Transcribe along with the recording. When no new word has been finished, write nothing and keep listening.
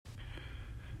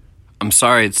I'm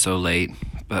sorry it's so late,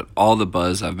 but all the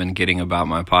buzz I've been getting about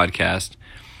my podcast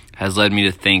has led me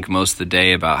to think most of the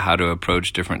day about how to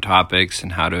approach different topics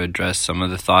and how to address some of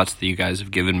the thoughts that you guys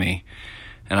have given me.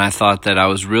 And I thought that I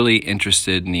was really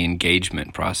interested in the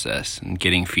engagement process and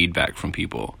getting feedback from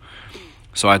people.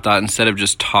 So I thought instead of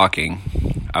just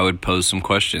talking, I would pose some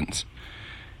questions.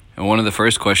 And one of the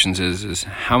first questions is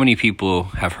how many people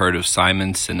have heard of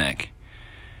Simon Sinek?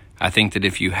 I think that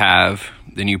if you have,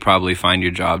 then you probably find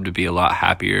your job to be a lot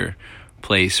happier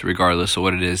place regardless of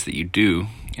what it is that you do.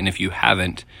 And if you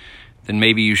haven't, then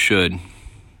maybe you should.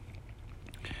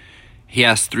 He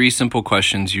asks 3 simple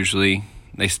questions usually.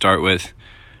 They start with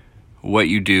what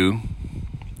you do,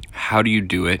 how do you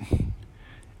do it, and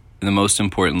the most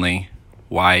importantly,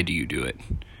 why do you do it?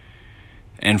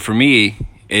 And for me,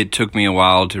 it took me a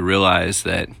while to realize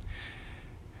that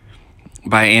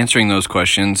by answering those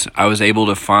questions, I was able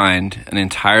to find an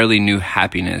entirely new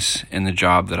happiness in the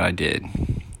job that I did.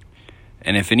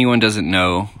 And if anyone doesn't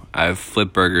know, I've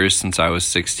flipped burgers since I was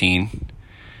 16.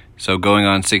 So going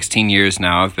on 16 years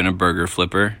now, I've been a burger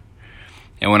flipper.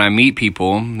 And when I meet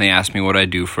people, they ask me what I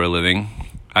do for a living.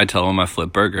 I tell them I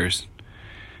flip burgers.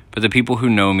 But the people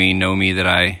who know me that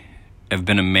I have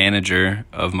been a manager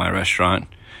of my restaurant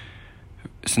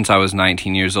since I was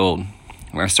 19 years old.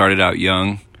 I started out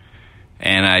young.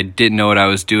 And I didn't know what I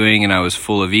was doing, and I was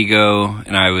full of ego,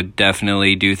 and I would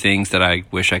definitely do things that I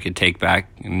wish I could take back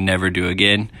and never do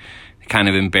again. Kind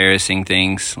of embarrassing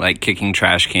things, like kicking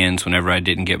trash cans whenever I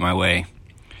didn't get my way.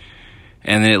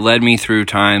 And then it led me through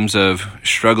times of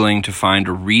struggling to find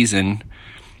a reason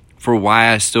for why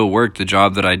I still worked the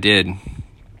job that I did.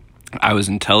 I was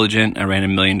intelligent. I ran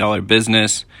 $1 million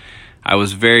business. I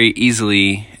was very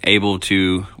easily able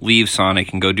to leave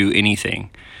Sonic and go do anything.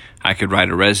 I could write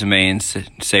a resume and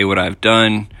say what I've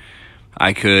done.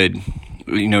 I could,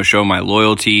 show my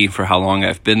loyalty for how long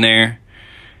I've been there.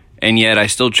 And yet I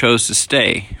still chose to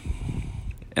stay.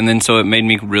 And then so it made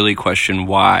me really question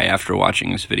why after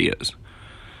watching these videos.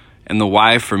 And the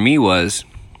why for me was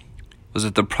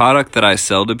that the product that I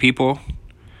sell to people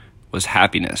was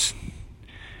happiness.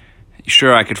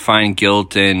 Sure, I could find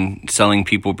guilt in selling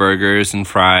people burgers and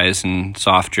fries and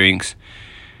soft drinks.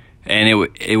 And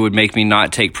it would make me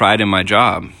not take pride in my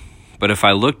job. But if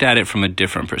I looked at it from a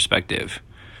different perspective,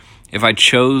 if I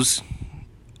chose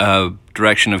a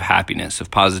direction of happiness,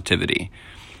 of positivity,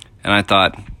 and I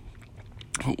thought,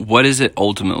 what is it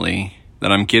ultimately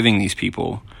that I'm giving these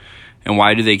people? And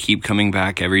why do they keep coming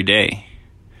back every day?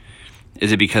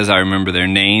 Is it because I remember their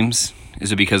names?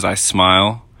 Is it because I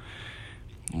smile?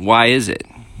 Why is it?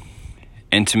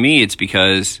 And to me, it's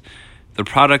because the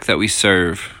product that we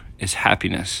serve is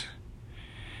happiness.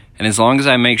 And as long as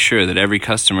I make sure that every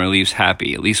customer leaves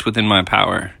happy, at least within my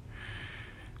power,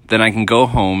 then I can go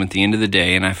home at the end of the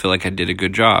day and I feel like I did a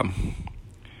good job.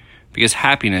 Because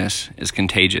happiness is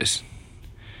contagious.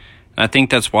 And I think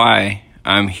that's why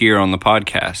I'm here on the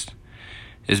podcast,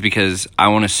 is because I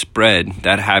want to spread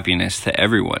that happiness to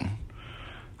everyone.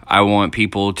 I want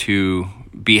people to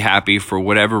be happy for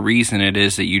whatever reason it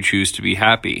is that you choose to be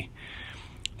happy.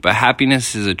 But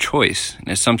happiness is a choice, and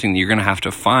it's something that you're going to have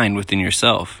to find within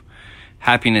yourself.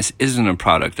 Happiness isn't a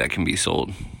product that can be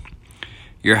sold.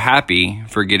 You're happy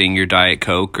for getting your Diet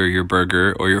Coke or your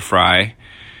burger or your fry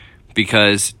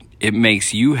because it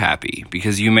makes you happy,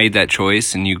 because you made that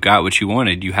choice and you got what you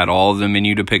wanted. You had all of the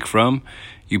menu to pick from.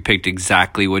 You picked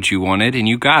exactly what you wanted and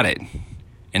you got it.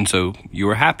 And so you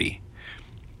were happy.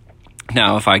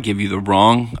 Now, if I give you the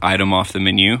wrong item off the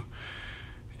menu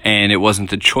and it wasn't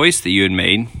the choice that you had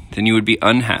made, then you would be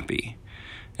unhappy.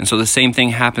 And so the same thing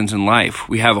happens in life.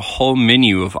 We have a whole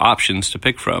menu of options to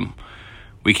pick from.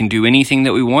 We can do anything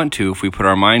that we want to if we put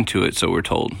our mind to it, so we're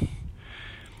told.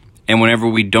 And whenever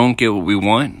we don't get what we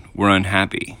want, we're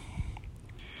unhappy.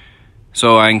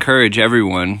 So I encourage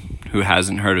everyone who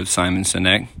hasn't heard of Simon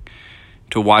Sinek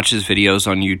to watch his videos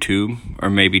on YouTube, or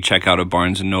maybe check out a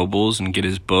Barnes & Nobles and get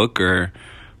his book, or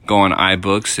go on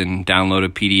iBooks and download a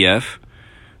PDF.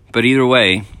 But either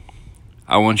way,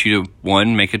 I want you to,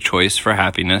 1, make a choice for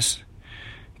happiness.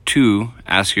 2,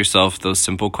 ask yourself those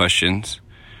simple questions.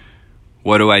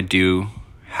 What do I do?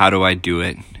 How do I do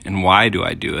it? And why do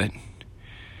I do it?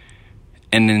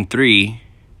 And then 3,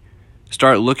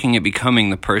 start looking at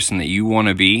becoming the person that you want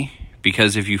to be.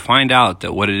 Because if you find out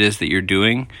that what it is that you're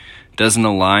doing doesn't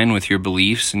align with your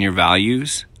beliefs and your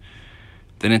values,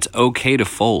 then it's okay to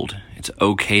fold. It's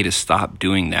okay to stop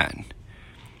doing that.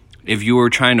 If you were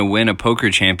trying to win a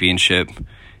poker championship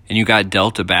and you got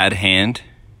dealt a bad hand,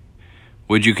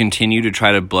 would you continue to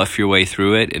try to bluff your way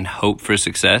through it and hope for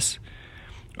success?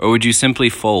 Or would you simply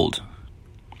fold?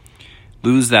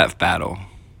 Lose that battle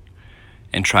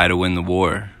and try to win the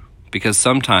war. Because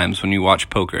sometimes when you watch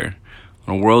poker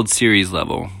on a World Series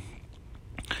level,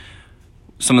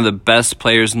 some of the best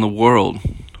players in the world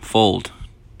fold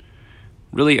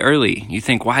really early. You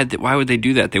think, why would they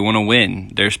do that? They want to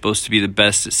win. They're supposed to be the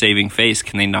best at saving face.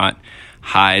 Can they not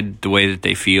hide the way that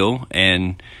they feel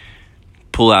and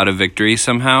pull out a victory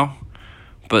somehow?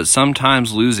 But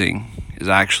sometimes losing is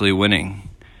actually winning.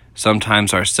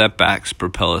 Sometimes our setbacks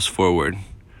propel us forward.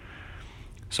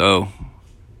 So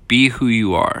be who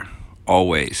you are,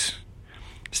 always.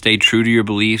 Stay true to your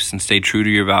beliefs and stay true to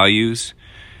your values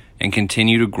and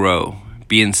continue to grow.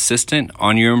 Be insistent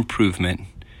on your improvement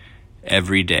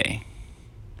every day.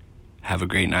 Have a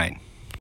great night.